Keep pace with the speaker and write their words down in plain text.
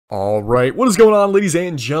Alright, what is going on, ladies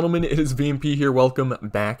and gentlemen? It is VMP here. Welcome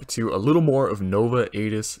back to a little more of Nova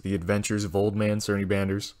Aetas, the adventures of old man Sernie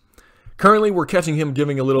Banders. Currently, we're catching him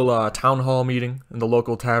giving a little town hall meeting in the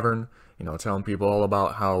local tavern. You know, telling people all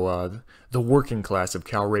about how the working class of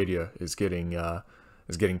Calradia is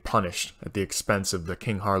getting punished at the expense of the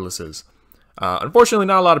King Harlesses. Unfortunately,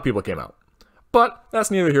 not a lot of people came out. But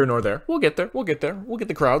that's neither here nor there. We'll get there. We'll get there. We'll get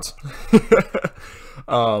the crowds.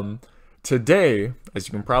 Today, as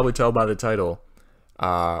you can probably tell by the title,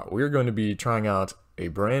 we're going to be trying out a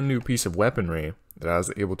brand new piece of weaponry that I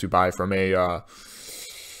was able to buy from an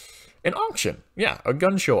auction. Yeah, a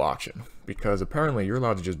gun show auction. Because apparently you're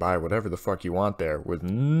allowed to just buy whatever the fuck you want there with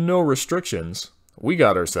no restrictions. We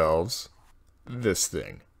got ourselves this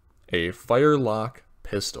thing. A firelock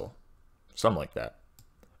pistol. Something like that.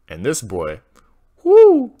 And this boy,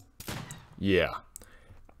 whoo! Yeah.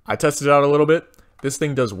 I tested it out a little bit. This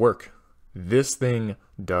thing does work. This thing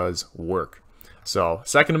does work. So,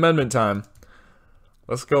 Second Amendment time.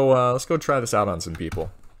 Let's go try this out on some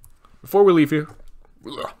people. Before we leave here,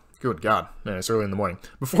 good God, man, it's early in the morning.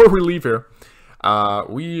 Before we leave here,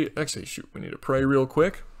 we need to pray real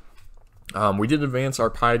quick. We did advance our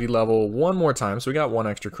piety level one more time, so we got one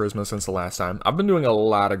extra charisma since the last time. I've been doing a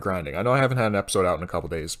lot of grinding. I know I haven't had an episode out in a couple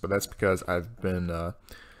days, but that's because I've been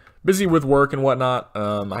busy with work and whatnot.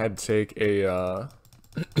 I had to take a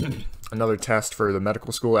another test for the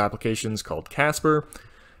medical school applications called Casper,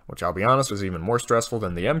 which I'll be honest was even more stressful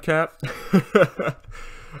than the MCAT.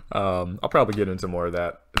 I'll probably get into more of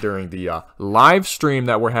that during the live stream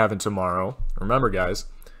that we're having tomorrow. Remember, guys,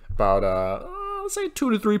 about let's say 2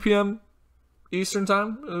 to 3 p.m. Eastern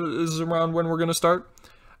time is around when we're going to start.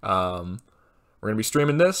 We're going to be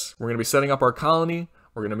streaming this. We're going to be setting up our colony.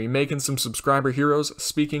 We're going to be making some subscriber heroes.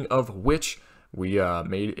 Speaking of which, we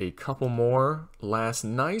made a couple more last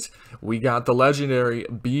night. We got the legendary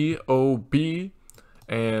B.O.B.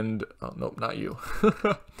 and, oh, nope, not you.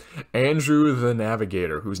 Andrew the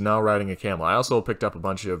Navigator, who's now riding a camel. I also picked up a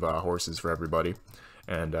bunch of horses for everybody.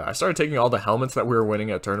 And I started taking all the helmets that we were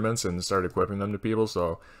winning at tournaments and started equipping them to people.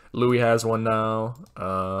 So Louis has one now.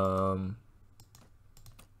 Thought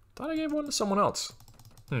I gave one to someone else.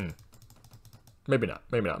 Maybe not.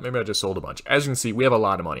 Maybe not. Maybe I just sold a bunch. As you can see, we have a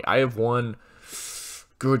lot of money. I have won,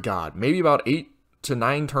 good God, maybe about 8 to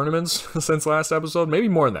 9 tournaments since last episode. Maybe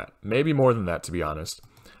more than that. Maybe more than that, to be honest.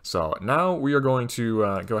 So now we are going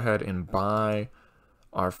to go ahead and buy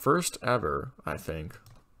our first ever, I think,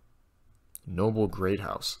 Noble Great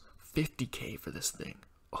House. 50k for this thing.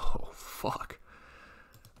 Oh, fuck.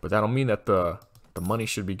 But that'll mean that the money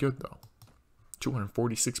should be good, though.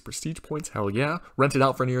 246 prestige points, hell yeah. Rented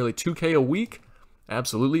out for nearly 2k a week.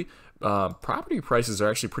 Absolutely. Property prices are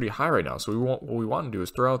actually pretty high right now, so what we want to do is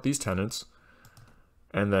throw out these tenants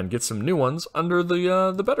and then get some new ones under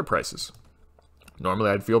the better prices. Normally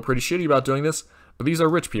I'd feel pretty shitty about doing this, but these are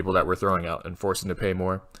rich people that we're throwing out and forcing to pay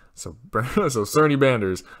more. So Sernie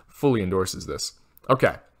Banders fully endorses this.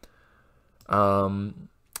 Okay. And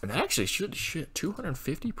that actually should,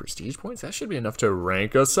 250 prestige points? That should be enough to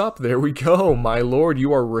rank us up. There we go. My lord,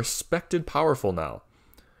 you are respected powerful now.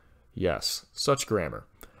 Yes, such grammar.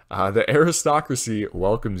 The aristocracy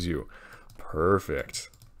welcomes you. Perfect.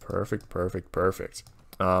 Perfect, perfect, perfect.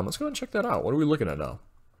 Let's go ahead and check that out. What are we looking at now?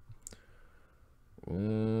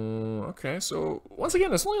 Okay, so once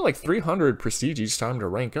again, it's only like 300 prestige each time to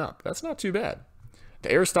rank up. That's not too bad.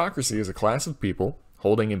 The aristocracy is a class of people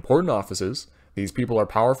holding important offices. These people are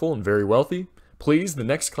powerful and very wealthy. Please, the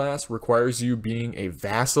next class requires you being a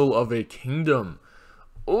vassal of a kingdom.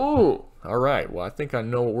 Oh, all right. Well, I think I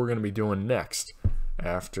know what we're going to be doing next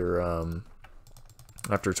after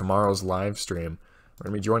tomorrow's live stream. We're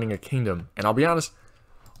going to be joining a kingdom, and I'll be honest,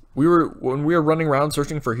 when we were running around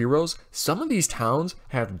searching for heroes, some of these towns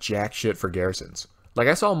have jack shit for garrisons. Like,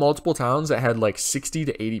 I saw multiple towns that had like 60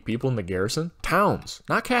 to 80 people in the garrison. Towns,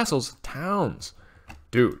 not castles, towns.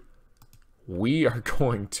 Dude, we are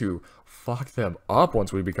going to fuck them up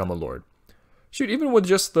once we become a lord. Shoot, even with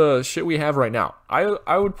just the shit we have right now,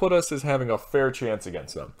 I would put us as having a fair chance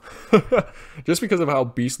against them. Just because of how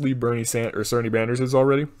beastly Sernie Banders is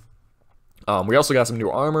already. We also got some new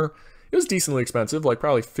armor. It was decently expensive, like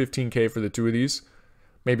probably 15k for the 2 of these.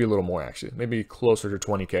 Maybe a little more, actually. Maybe closer to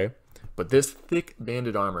 20k. But this thick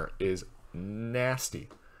banded armor is nasty.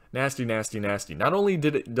 Nasty, nasty, nasty. Not only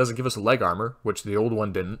does it give us leg armor, which the old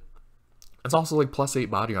one didn't, it's also like +8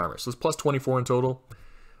 body armor. So it's +24 in total.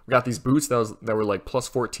 We got these boots that were like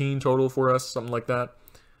 +14 total for us, something like that.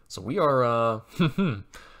 So we are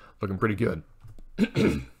looking pretty good.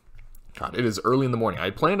 God, it is early in the morning. I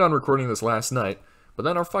planned on recording this last night, but But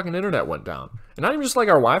then our fucking internet went down. And not even just like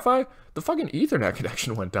our Wi-Fi, the fucking Ethernet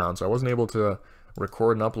connection went down. So I wasn't able to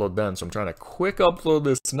record and upload then. So I'm trying to quick upload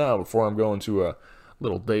this now before I'm going to a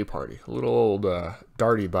little day party. A little old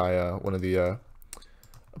darty by one of the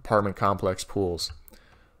apartment complex pools.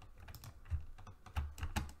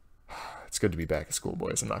 It's good to be back at school,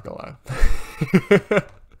 boys. I'm not gonna lie.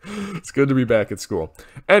 It's good to be back at school.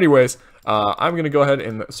 Anyways, I'm going to go ahead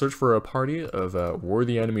and search for a party of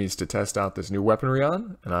worthy enemies to test out this new weaponry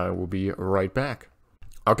on, and I will be right back.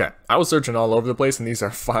 Okay, I was searching all over the place, and these are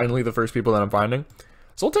finally the first people that I'm finding.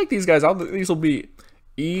 So we'll take these guys out. These will be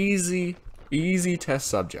easy test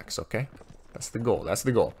subjects, okay? That's the goal. That's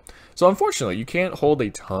the goal. So unfortunately, you can't hold a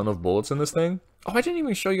ton of bullets in this thing. Oh, I didn't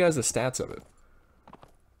even show you guys the stats of it.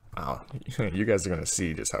 Wow, you guys are going to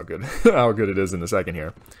see just how good it is in a second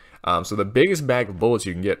here. So the biggest bag of bullets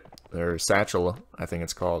you can get, or satchel, I think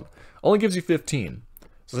it's called, only gives you 15.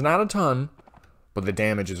 So it's not a ton, but the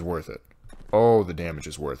damage is worth it. Oh, the damage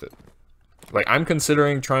is worth it. Like, I'm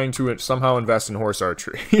considering trying to somehow invest in horse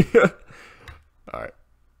archery. Alright.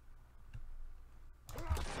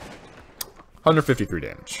 153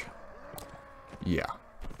 damage. Yeah.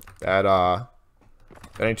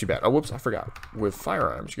 That ain't too bad. Oh, whoops, I forgot. With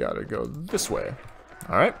firearms, you gotta go this way.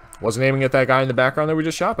 Alright. Wasn't aiming at that guy in the background that we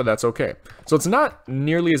just shot, but that's okay. So it's not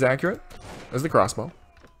nearly as accurate as the crossbow.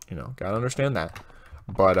 You know, gotta understand that.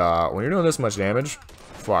 But when you're doing this much damage,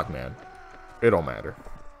 fuck, man. It don't matter.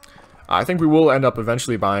 I think we will end up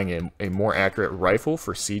eventually buying a more accurate rifle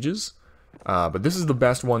for sieges. But this is the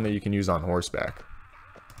best one that you can use on horseback.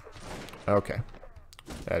 Okay.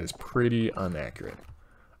 That is pretty inaccurate.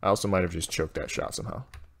 I also might have just choked that shot somehow.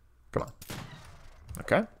 Come on.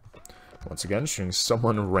 Okay. Once again, shooting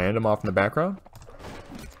someone random off in the background.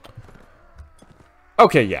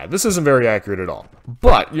 Okay, yeah, this isn't very accurate at all.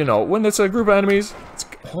 But, you know, when it's a group of enemies,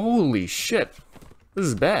 holy shit. This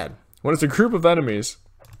is bad. When it's a group of enemies...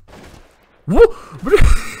 Whoa!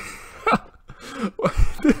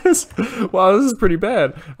 Wow, this is pretty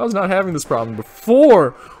bad. I was not having this problem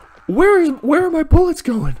before. Where are my bullets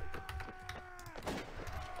going?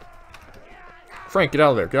 Frank, get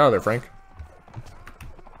out of there. Get out of there, Frank.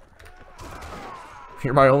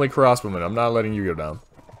 You're my only crossbowman. I'm not letting you go down.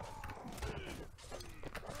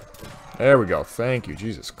 There we go. Thank you.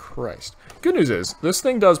 Jesus Christ. Good news is, this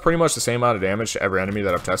thing does pretty much the same amount of damage to every enemy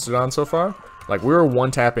that I've tested on so far. Like, we were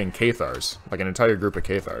one-tapping Cathars. Like, an entire group of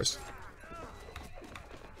Cathars.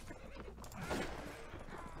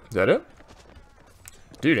 Is that it?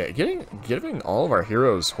 Dude, giving all of our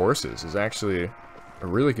heroes horses is actually a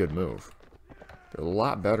really good move. They're a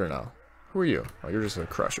lot better now. Who are you? Oh, you're just a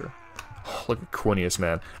crusher. Oh, look at Quinius,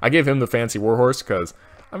 man. I gave him the fancy warhorse because,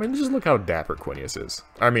 I mean, just look how dapper Quinius is.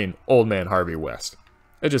 I mean, old man Harvey West.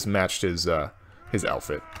 It just matched his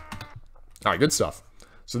outfit. Alright, good stuff.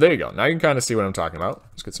 So there you go. Now you can kind of see what I'm talking about.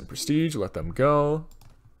 Let's get some prestige. Let them go.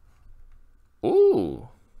 Ooh.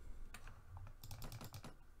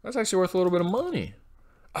 That's actually worth a little bit of money.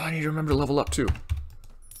 Oh, I need to remember to level up too.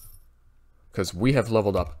 Because we have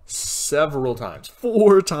leveled up several times.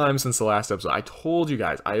 4 times since the last episode. I told you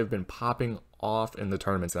guys, I have been popping off in the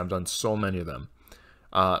tournaments. And I've done so many of them.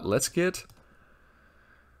 Let's get...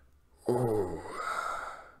 Ooh.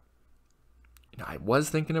 You know, I was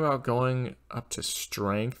thinking about going up to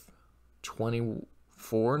strength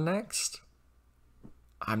 24 next.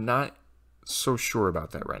 I'm not so sure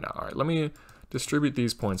about that right now. Alright, let me distribute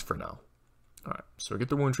these points for now. Alright, so get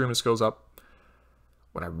the wound treatment skills up.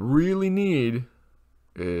 What I really need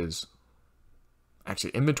is...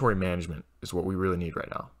 Actually, inventory management is what we really need right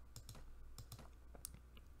now.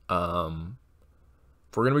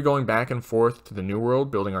 If we're going to be going back and forth to the New World,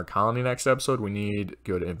 building our colony next episode, we need to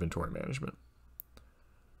go to inventory management.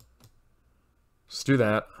 Let's do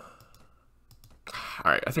that.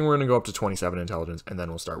 Alright, I think we're going to go up to 27 intelligence, and then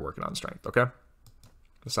we'll start working on strength, okay? Does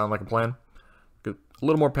that sound like a plan? Get a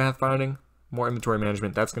little more pathfinding, more inventory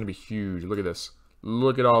management. That's going to be huge. Look at this.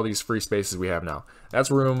 Look at all these free spaces we have now.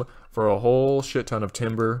 That's room for a whole shit ton of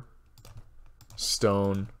timber,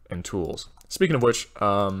 stone, and tools. Speaking of which,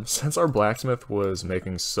 since our blacksmith was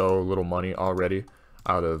making so little money already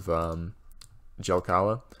out of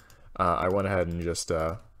Jelkala, I went ahead and just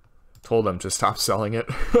told them to stop selling it.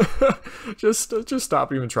 just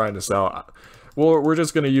stop even trying to sell. Well, we're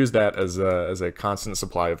just going to use that as a constant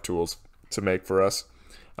supply of tools to make for us.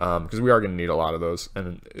 Because we are going to need a lot of those,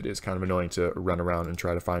 and it is kind of annoying to run around and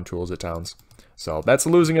try to find tools at towns. So that's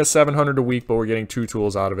losing us 700 a week, but we're getting 2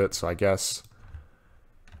 tools out of it, so I guess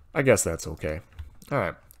that's okay.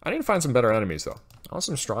 Alright, I need to find some better enemies, though. I want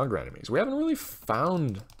some stronger enemies. We haven't really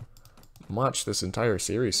found much this entire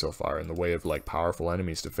series so far in the way of, like, powerful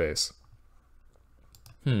enemies to face.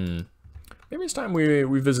 Maybe it's time we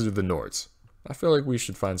visited the Nords. I feel like we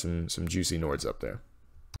should find some juicy Nords up there.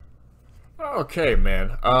 Okay,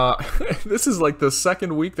 man. This is like the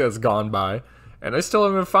second week that's gone by, and I still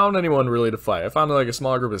haven't found anyone really to fight. I found like a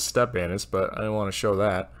small group of steppe bandits, but I didn't want to show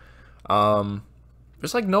that.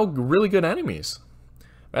 There's like no really good enemies.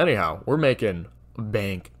 Anyhow, we're making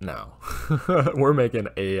bank now. We're making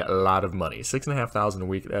a lot of money. 6,500 a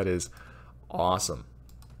week. That is awesome.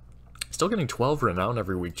 Still getting 12 renown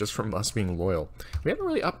every week just from us being loyal. We haven't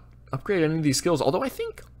really upgraded any of these skills, although I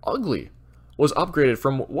think ugly was upgraded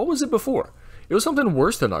from, what was it before? It was something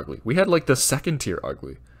worse than ugly. We had like the second tier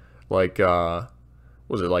ugly. Like,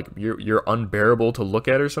 was it like you're unbearable to look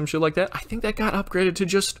at or some shit like that? I think that got upgraded to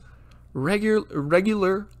just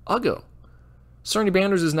regular uggo. Sernie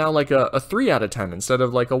Banders is now like a 3 out of 10 instead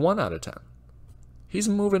of like a 1 out of 10. He's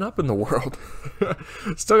moving up in the world.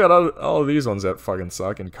 Still got all of these ones that fucking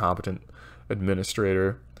suck. Incompetent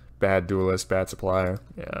administrator, bad duelist, bad supplier.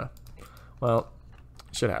 Yeah. Well,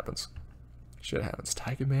 shit happens. Shit happens.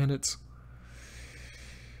 Tiger bandits.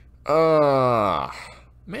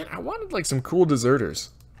 Man, I wanted like some cool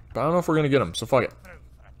deserters, but I don't know if we're gonna get them. So fuck it.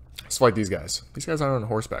 Let's fight these guys. These guys aren't on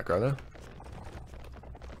horseback, are they?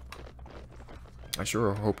 I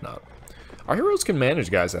sure hope not. Our heroes can manage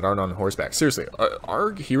guys that aren't on horseback. Seriously,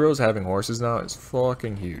 our heroes having horses now is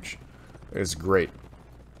fucking huge. It's great.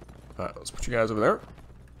 Alright, let's put you guys over there.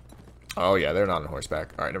 Oh yeah, they're not on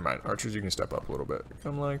horseback. Alright, never mind. Archers, you can step up a little bit.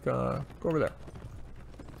 Come like, go over there.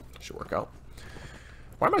 Should work out.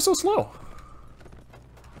 Why am I so slow?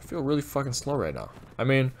 I feel really fucking slow right now. I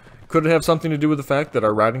mean, could it have something to do with the fact that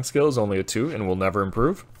our riding skill is only a 2 and will never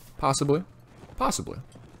improve? Possibly. Possibly.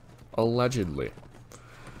 Allegedly.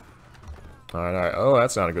 Alright. Oh,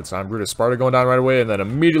 that's not a good sign. Brutus Sparta going down right away, and then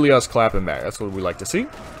immediately us clapping back. That's what we like to see.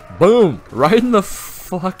 Boom! Right in the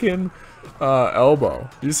fucking elbow.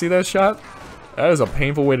 You see that shot? That is a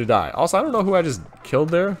painful way to die. Also, I don't know who I just killed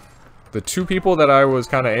there. The 2 people that I was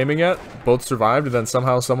kind of aiming at both survived, and then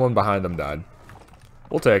somehow someone behind them died.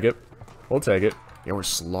 We'll take it. We'll take it. Yeah, we're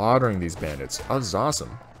slaughtering these bandits. Oh, this is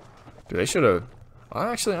awesome. Dude, they should have...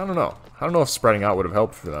 Actually, I don't know. I don't know if spreading out would have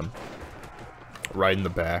helped for them. Right in the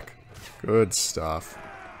back. Good stuff.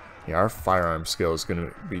 Yeah, our firearm skill is going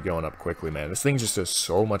to be going up quickly, man. This thing just does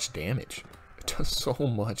so much damage. It does so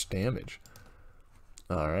much damage.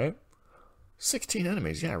 Alright. 16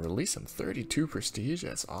 enemies. Yeah, release them. 32 prestige.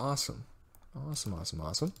 That's awesome. Awesome, awesome,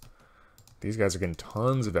 awesome. These guys are getting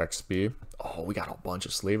tons of XP. Oh, we got a bunch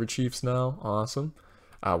of slaver chiefs now. Awesome.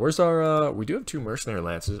 Where's our... we do have 2 mercenary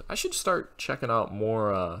lances. I should start checking out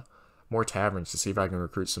more taverns to see if I can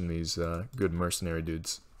recruit some of these good mercenary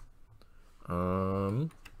dudes. We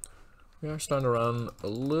are starting to run a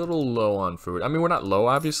little low on food. I mean, we're not low,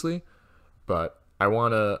 obviously, but I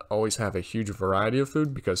want to always have a huge variety of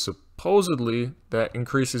food because supposedly that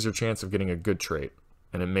increases your chance of getting a good trait,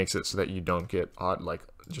 and it makes it so that you don't get odd, like,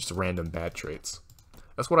 just random bad traits.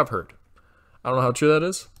 That's what I've heard. I don't know how true that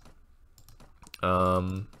is,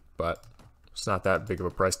 but it's not that big of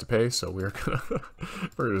a price to pay, so we're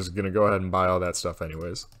just gonna go ahead and buy all that stuff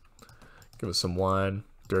anyways. Give us some wine,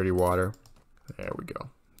 dirty water. There we go.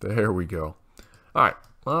 There we go. Alright.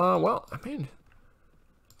 Well, I mean...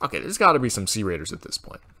 Okay, there's got to be some Sea Raiders at this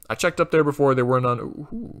point. I checked up there before. There were none.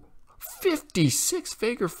 Ooh. 56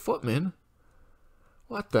 Faker Footmen?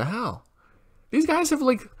 What the hell? These guys have,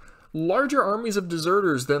 like, larger armies of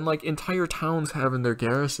deserters than, like, entire towns have in their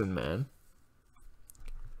garrison, man.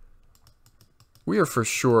 We are for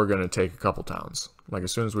sure going to take a couple towns. Like,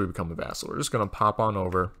 as soon as we become a vassal. We're just going to pop on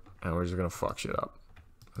over, and we're just going to fuck shit up.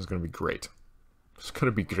 It's going to be great. It's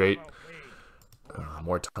going to be great.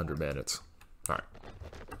 More Tundra bandits. Alright.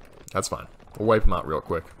 That's fine. We'll wipe them out real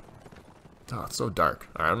quick. Oh, it's so dark.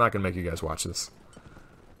 Alright, I'm not going to make you guys watch this.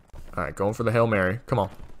 Alright, going for the Hail Mary. Come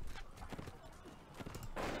on.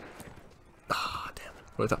 Ah, damn it.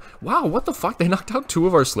 What wow, what the fuck? They knocked out 2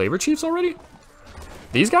 of our slaver chiefs already?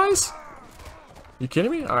 These guys? You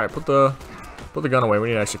kidding me? Alright, put the gun away. We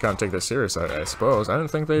need to actually kind of take this serious, I suppose. I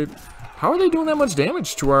didn't think they... How are they doing that much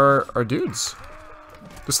damage to our dudes?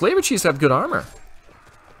 The slaver chiefs have good armor.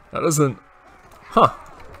 That doesn't... Huh.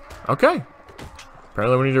 Okay.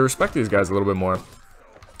 Apparently we need to respect these guys a little bit more.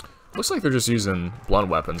 Looks like they're just using blunt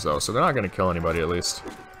weapons, though, so they're not going to kill anybody, at least.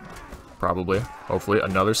 Probably. Hopefully.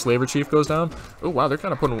 Another slaver chief goes down. Oh, wow, they're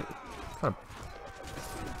kind of putting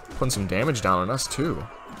some damage down on us, too.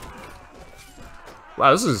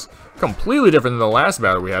 Wow, this is completely different than the last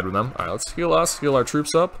battle we had with them. Alright, let's heal us, heal our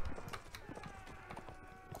troops up.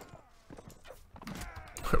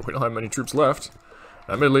 We don't have many troops left.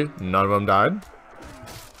 Admittedly, none of them died.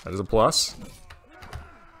 That is a plus.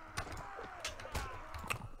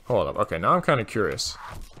 Hold up. Okay, now I'm kind of curious.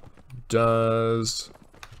 Do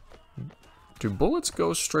bullets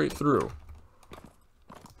go straight through?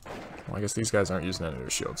 Well, I guess these guys aren't using any of their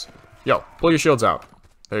shields. Yo, pull your shields out.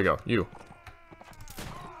 There you go. You.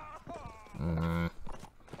 I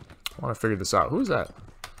want to figure this out. Who's that?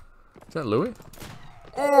 Is that Louis?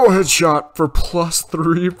 Oh, headshot for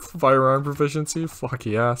 +3 firearm proficiency. Fuck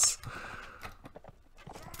yes.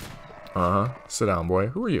 Sit down, boy.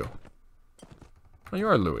 Who are you? Oh, you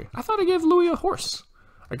are Louis. I thought I gave Louis a horse.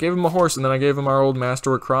 I gave him a horse, and then I gave him our old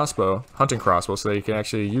masterwork crossbow, hunting crossbow, so that he can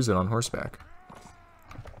actually use it on horseback.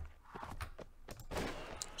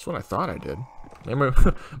 That's what I thought I did.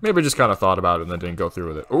 Maybe I just kind of thought about it and then didn't go through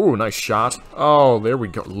with it. Ooh, nice shot. Oh, there we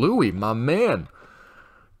go. Louis, my man.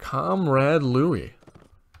 Comrade Louis.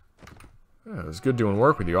 Yeah, it was good doing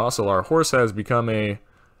work with you. Also, our horse has become a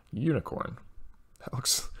unicorn. That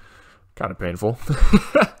looks kind of painful.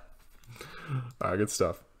 Alright, good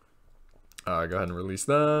stuff. Go ahead and release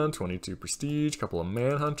that. 22 prestige, couple of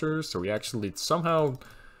manhunters. So we actually somehow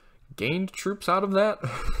gained troops out of that.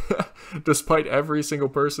 Despite every single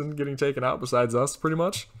person getting taken out besides us, pretty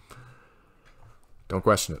much. Don't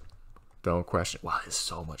question it. Don't question it. Wow, there's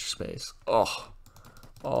so much space.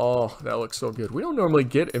 Oh, that looks so good. We don't normally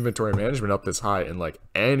get inventory management up this high in, like,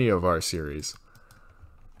 any of our series.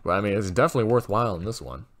 But, I mean, it's definitely worthwhile in this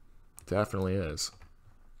one. Definitely is.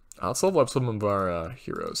 Let's level up some of our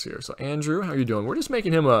heroes here. So, Andrew, how you doing? We're just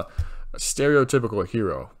making him a stereotypical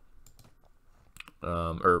hero.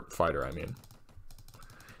 Or fighter, I mean.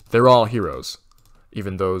 They're all heroes.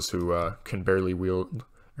 Even those who can barely wield...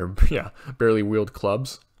 Or, yeah, barely wield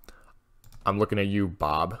clubs. I'm looking at you,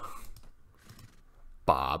 Bob.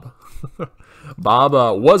 Bob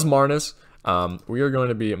was Marnus. We are going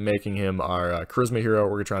to be making him our charisma hero.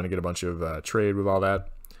 We're trying to get a bunch of trade with all that.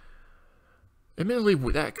 Admittedly,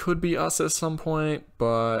 that could be us at some point,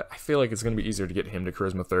 but I feel like it's going to be easier to get him to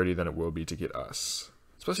charisma 30 than it will be to get us.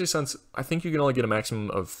 Especially since I think you can only get a maximum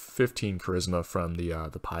of 15 charisma from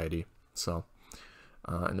the piety. So,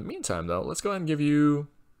 in the meantime, though, let's go ahead and give you...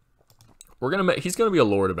 He's going to be a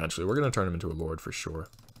lord eventually. We're going to turn him into a lord for sure.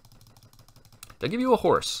 Did I give you a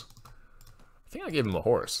horse? I think I gave him a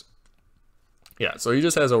horse. Yeah, so he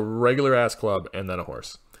just has a regular ass club and then a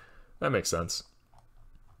horse. That makes sense.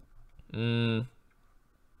 Ooh.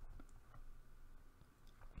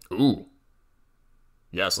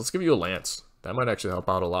 Yes, let's give you a lance. That might actually help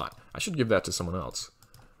out a lot. I should give that to someone else.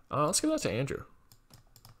 Let's give that to Andrew.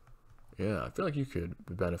 Yeah, I feel like you could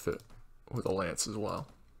benefit with a lance as well.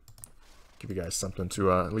 Give you guys something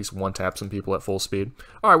to at least one-tap some people at full speed.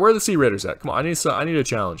 All right, where are the Sea Raiders at? Come on, I need a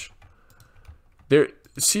challenge.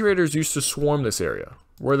 Sea Raiders used to swarm this area.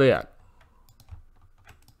 Where are they at?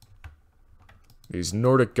 These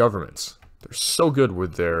Nordic governments. They're so good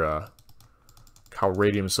with their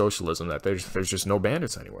Calradium socialism that there's just no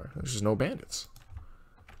bandits anywhere. There's just no bandits.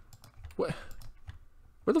 What?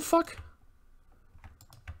 Where the fuck?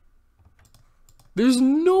 There's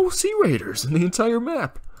no Sea Raiders in the entire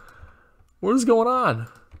map. What is going on?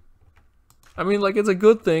 I mean, like, it's a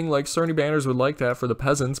good thing, like, Sernie Banders would like that for the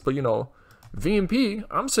peasants, but, you know, VMP,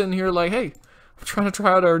 I'm sitting here like, hey, I'm trying to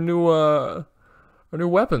try out our new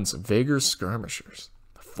weapons. Vagr's skirmishers.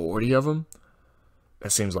 40 of them?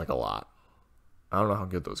 That seems like a lot. I don't know how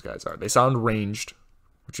good those guys are. They sound ranged,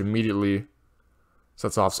 which immediately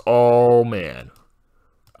sets off... Oh, man.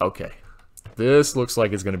 Okay. This looks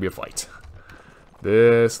like it's going to be a fight.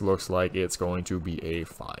 This looks like it's going to be a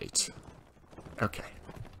fight. Okay.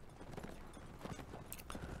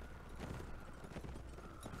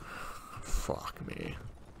 Fuck me.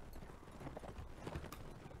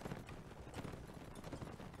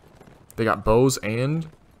 They got bows and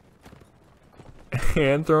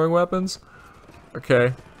throwing weapons?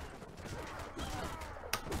 Okay.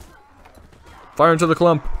 Fire into the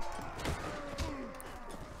clump.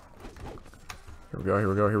 Here we go, here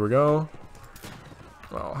we go, here we go.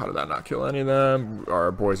 Oh, how did that not kill any of them?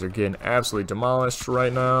 Our boys are getting absolutely demolished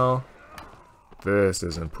right now. This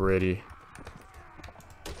isn't pretty.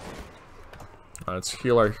 Let's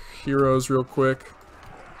heal our heroes real quick.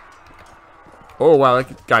 Oh, wow,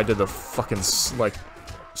 that guy did the fucking, like,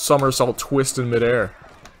 somersault twist in midair.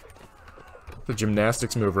 The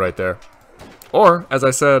gymnastics move right there. Or, as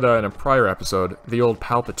I said in a prior episode, the old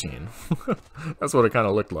Palpatine. That's what it kind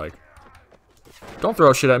of looked like. Don't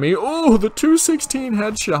throw shit at me. Oh, the 216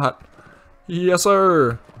 headshot. Yes,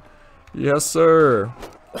 sir. Yes, sir.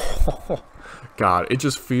 Oh, God, it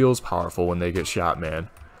just feels powerful when they get shot, man.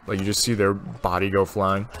 Like, you just see their body go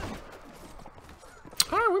flying.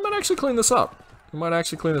 Alright, we might actually clean this up. We might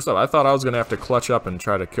actually clean this up. I thought I was going to have to clutch up and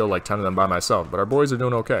try to kill like 10 of them by myself, but our boys are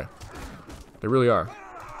doing okay. They really are.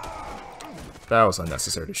 That was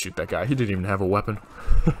unnecessary to shoot that guy. He didn't even have a weapon.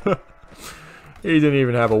 He didn't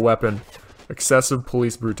even have a weapon. Excessive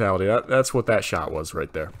police brutality. That's what that shot was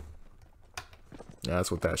right there. Yeah, that's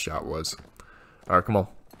what that shot was. Alright, come on.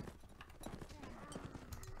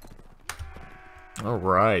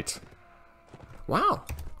 Alright. Wow.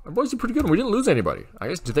 Our boys are pretty good. We didn't lose anybody. I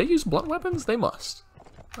guess, did they use blunt weapons? They must.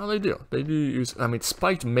 Oh, they do. They do use, I mean,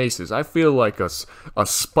 spiked maces. I feel like a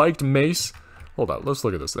spiked mace. Hold on, let's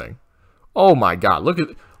look at this thing. Oh my god, look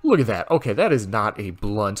at that. Okay, that is not a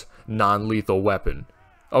blunt, non-lethal weapon.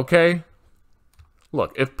 Okay?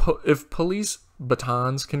 Look, if police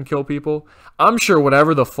batons can kill people, I'm sure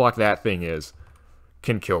whatever the fuck that thing is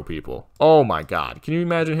can kill people. Oh my god. Can you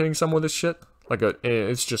imagine hitting someone with this shit? Like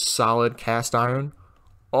it's just solid cast iron?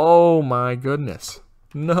 Oh my goodness.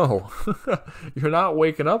 No. You're not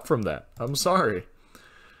waking up from that. I'm sorry.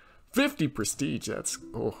 50 prestige, that's,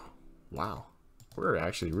 oh, wow. We're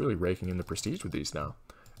actually really raking in the prestige with these now.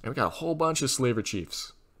 And we got a whole bunch of slaver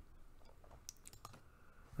chiefs.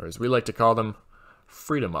 Or as we like to call them,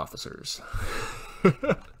 freedom officers.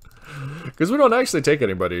 Because we don't actually take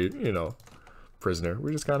anybody, you know, prisoner.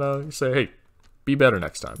 We just kind of say, hey, be better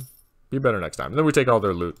next time. Be better next time. And then we take all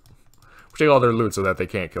their loot. We take all their loot so that they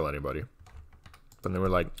can't kill anybody. But then we're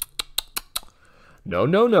like, no,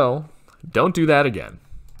 no, no. Don't do that again.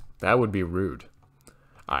 That would be rude.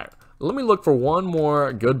 Alright. Let me look for one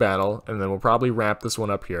more good battle, and then we'll probably wrap this one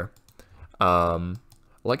up here.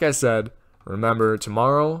 Like I said, remember,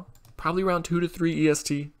 tomorrow, probably around 2 to 3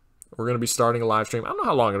 EST, we're going to be starting a live stream. I don't know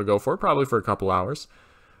how long it'll go for, probably for a couple hours.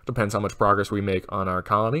 Depends how much progress we make on our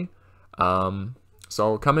colony.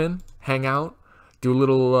 So come in, hang out, do a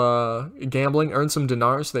little gambling, earn some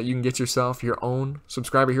dinars so that you can get yourself your own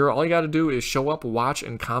subscriber hero. All you got to do is show up, watch,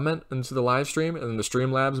 and comment into the live stream, and then the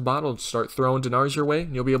Streamlabs bot will start throwing dinars your way,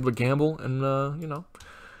 and you'll be able to gamble and, you know,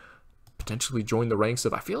 potentially join the ranks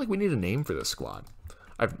of... I feel like we need a name for this squad.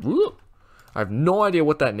 I have no idea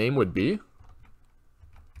what that name would be.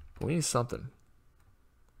 But we need something.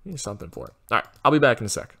 We need something for it. Alright, I'll be back in a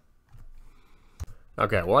sec.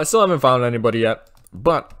 Okay, well, I still haven't found anybody yet.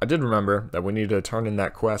 But I did remember that we need to turn in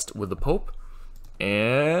that quest with the Pope.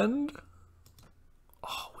 And...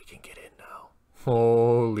 oh, we can get in now.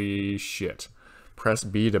 Holy shit. Press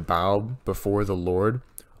B to bow before the Lord.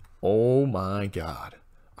 Oh my god.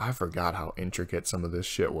 I forgot how intricate some of this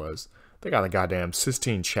shit was. They got a goddamn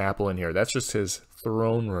Sistine Chapel in here. That's just his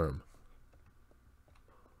throne room.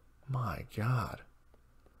 My god.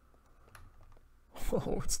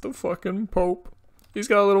 Oh, it's the fucking Pope. He's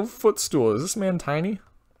got a little footstool. Is this man tiny?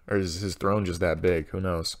 Or is his throne just that big? Who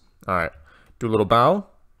knows? Alright. Do a little bow.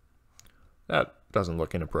 That doesn't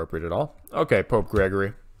look inappropriate at all. Okay, Pope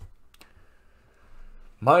Gregory.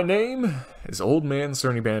 My name is Old Man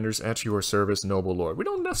Sernie Banders, at your service, noble lord. We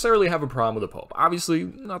don't necessarily have a problem with the Pope. Obviously,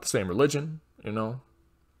 not the same religion, you know.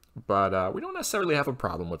 But we don't necessarily have a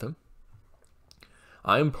problem with him.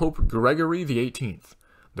 I am Pope Gregory the 18th,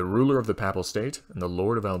 the ruler of the Papal State and the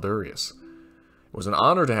Lord of Aldurius. It was an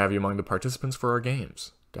honor to have you among the participants for our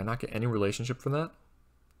games. Did I not get any relationship from that?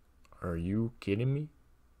 Are you kidding me? Do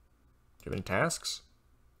you have any tasks?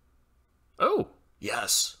 Oh,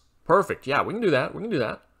 yes. Perfect. Yeah, we can do that. We can do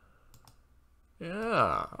that.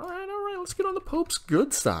 Yeah. All right. Let's get on the Pope's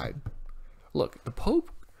good side. Look, the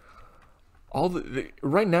Pope,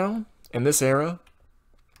 right now, in this era,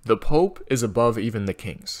 the Pope is above even the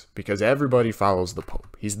kings, because everybody follows the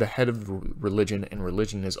Pope. He's the head of religion, and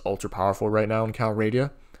religion is ultra powerful right now in Calradia.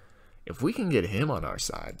 If we can get him on our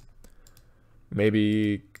side,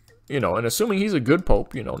 maybe, you know, and assuming he's a good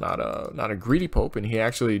Pope, you know, not a greedy Pope, and he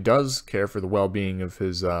actually does care for the well-being of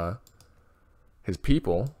his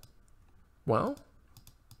people, well,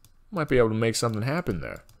 might be able to make something happen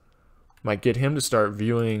there. Might get him to start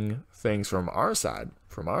viewing things from our side,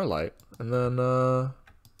 from our light, and then,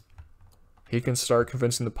 he can start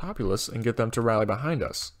convincing the populace and get them to rally behind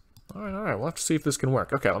us. All right. We'll have to see if this can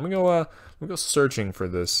work. Okay, let me go searching for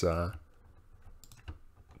this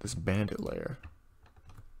this bandit lair.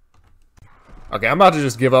 Okay, I'm about to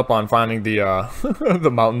just give up on finding the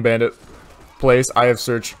the mountain bandit place. I have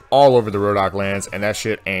searched all over the Rhodoc lands, and that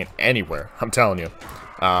shit ain't anywhere. I'm telling you.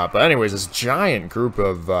 But anyways, this giant group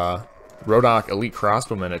of Rhodoc elite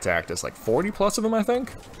crossbowmen attacked us. Like 40 plus of them, I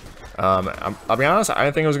think. I'll be honest, I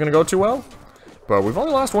didn't think it was gonna go too well. But we've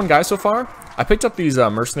only lost one guy so far. I picked up these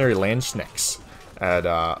mercenary landsknechts at,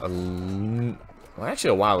 well, actually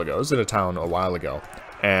a while ago. I was in a town a while ago.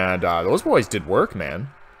 And those boys did work, man.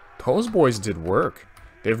 Those boys did work.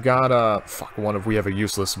 They've got, we have a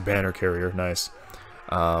useless banner carrier. Nice.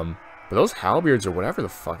 But those halberds or whatever the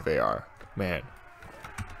fuck they are, man.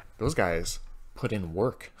 Those guys put in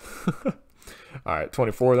work. Alright,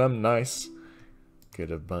 24 of them. Nice.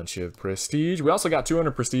 Get a bunch of prestige. We also got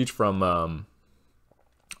 200 prestige from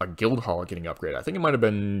a guild hall getting upgraded. I think it might have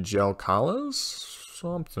been Jelkalas,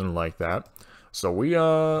 something like that. So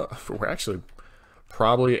we're actually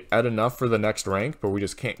probably at enough for the next rank, but we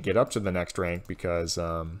just can't get up to the next rank because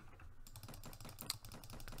we're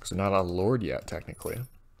not a lord yet, technically.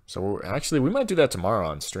 So actually, we might do that tomorrow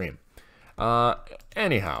on stream.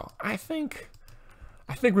 Anyhow, I think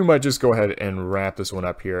we might just go ahead and wrap this one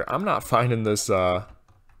up here. I'm not finding this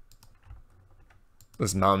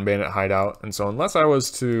this mountain bandit hideout, and so unless I was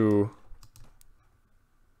to,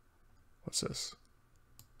 what's this?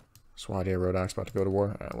 Swadia Road Axe about to go to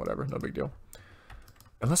war. Whatever, no big deal.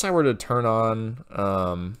 Unless I were to turn on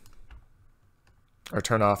or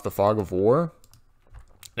turn off the Fog of War.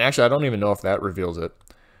 And actually, I don't even know if that reveals it.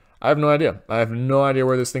 I have no idea. I have no idea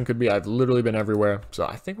where this thing could be. I've literally been everywhere. So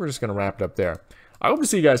I think we're just going to wrap it up there. I hope to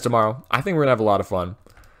see you guys tomorrow. I think we're going to have a lot of fun.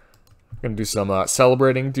 We're going to do some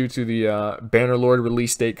celebrating due to the Bannerlord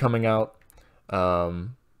release date coming out.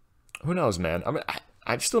 Who knows, man? I mean,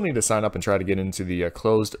 I still need to sign up and try to get into the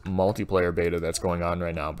closed multiplayer beta that's going on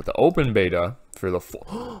right now. But the open beta for the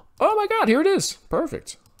full... Oh my god, here it is.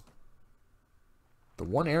 Perfect. The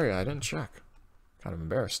one area I didn't check. Kind of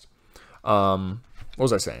embarrassed. What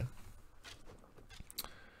was I saying?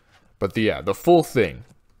 But the full thing,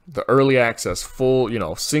 the early access,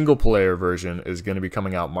 full, single player version is going to be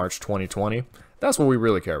coming out March 2020. That's what we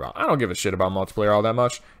really care about. I don't give a shit about multiplayer all that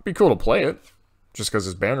much. It'd be cool to play it, just because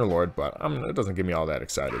it's Bannerlord, but it doesn't get me all that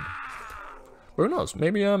excited. But who knows?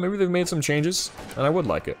 Maybe they've made some changes, and I would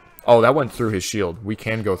like it. Oh, that went through his shield. We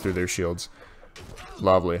can go through their shields.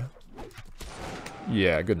 Lovely.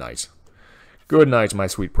 Yeah, good night. Good night, my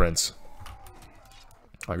sweet prince.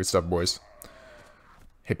 All right, good stuff, boys.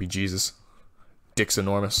 Hippie Jesus. Dick's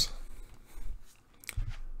enormous.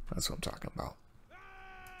 That's what I'm talking about.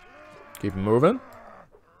 Keep it moving.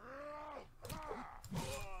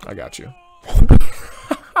 I got you.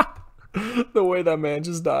 The way that man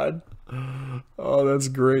just died. Oh, that's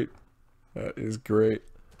great. That is great.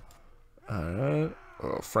 Alright.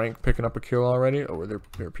 Oh, Frank picking up a kill already. Oh, there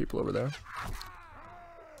are people over there.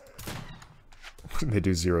 They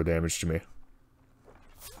do 0 damage to me.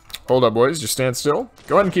 Hold up, boys. Just stand still.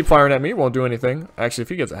 Go ahead and keep firing at me. Won't do anything. Actually, if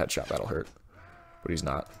he gets a headshot, that'll hurt. But he's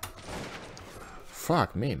not.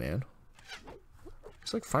 Fuck me, man.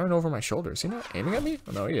 He's like firing over my shoulder. Is he not aiming at me?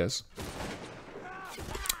 Oh, no, he is.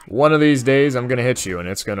 One of these days, I'm going to hit you, and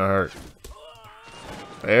it's going to hurt.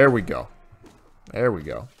 There we go. There we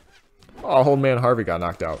go. Oh, old man Harvey got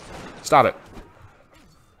knocked out. Stop it.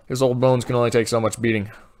 His old bones can only take so much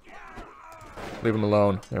beating. Leave him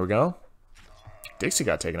alone. There we go. Dixie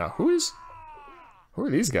got taken out. Who are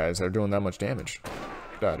these guys that are doing that much damage?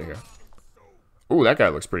 Get out of here. Ooh, that guy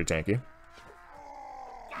looks pretty tanky.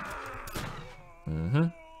 Mm-hmm.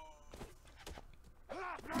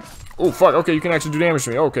 Oh, fuck. Okay, you can actually do damage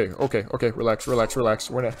to me. Okay. Relax.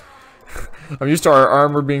 We're not... I'm used to our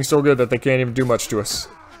armor being so good that they can't even do much to us.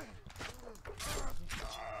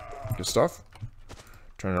 Good stuff.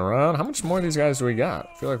 Turn it around. How much more of these guys do we got?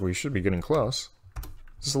 I feel like we should be getting close.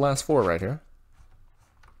 This is the last 4 right here.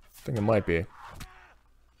 I think it might be.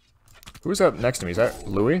 Who's up next to me? Is that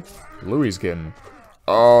Louis? Louis getting...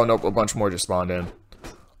 Oh, nope. A bunch more just spawned in.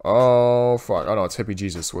 Oh, fuck. Oh, no. It's Hippie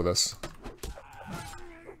Jesus with us.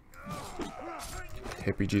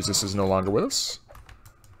 Hippie Jesus is no longer with us.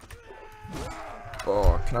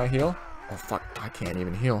 Oh, can I heal? Oh, fuck. I can't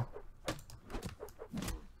even heal.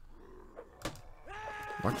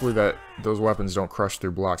 Luckily that those weapons don't crush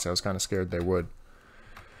through blocks. I was kind of scared they would.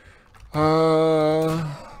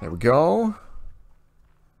 There we go.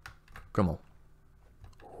 Come on.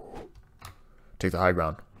 Take the high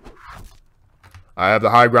ground. I have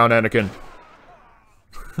the high ground, Anakin.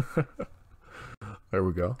 There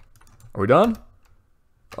we go. Are we done?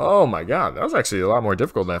 Oh my god, that was actually a lot more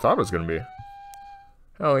difficult than I thought it was going to be.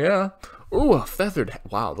 Hell yeah. Ooh, a feathered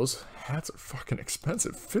hat. Wow, those hats are fucking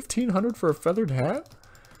expensive. 1,500 for a feathered hat?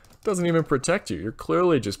 Doesn't even protect you. You're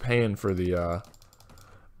clearly just paying for the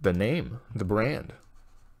name, the brand.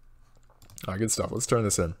 Alright, good stuff. Let's turn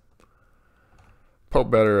this in.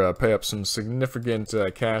 Pope better pay up some significant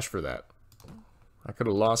cash for that. I could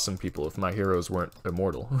have lost some people if my heroes weren't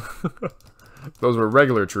immortal. If those were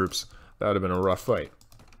regular troops, that would have been a rough fight.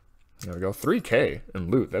 There we go. 3K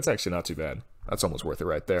in loot. That's actually not too bad. That's almost worth it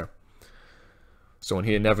right there. So when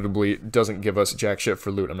he inevitably doesn't give us jack shit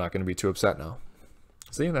for loot, I'm not going to be too upset now.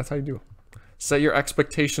 See, that's how you do. Set your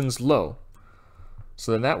expectations low.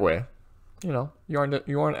 So then that way, you know, you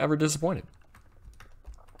aren't ever disappointed.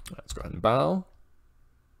 Let's go ahead and bow.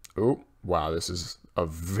 Oh, Wow, this is a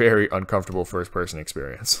very uncomfortable first-person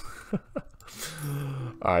experience.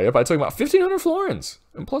 Yep, I took about 1,500 florins,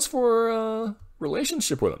 and plus for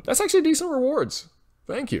relationship with him. That's actually decent rewards.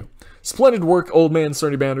 Thank you. Splendid work, old man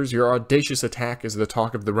Sernie Banders. Your audacious attack is the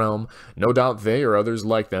talk of the realm. No doubt they or others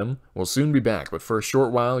like them will soon be back, but for a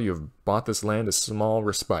short while you have bought this land a small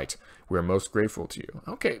respite. We are most grateful to you.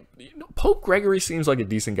 Okay, Pope Gregory seems like a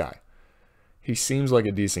decent guy. He seems like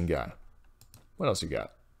a decent guy. What else you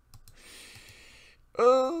got?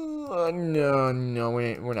 No,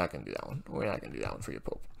 we're not going to do that one. We're not going to do that one for you,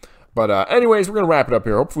 Pope. But anyways, we're going to wrap it up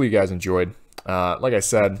here. Hopefully you guys enjoyed. Like I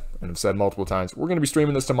said, and I've said multiple times, we're going to be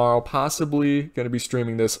streaming this tomorrow. Possibly going to be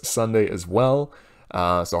streaming this Sunday as well.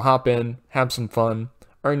 So hop in, have some fun,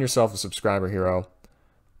 earn yourself a subscriber hero.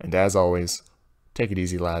 And as always, take it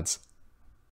easy, lads.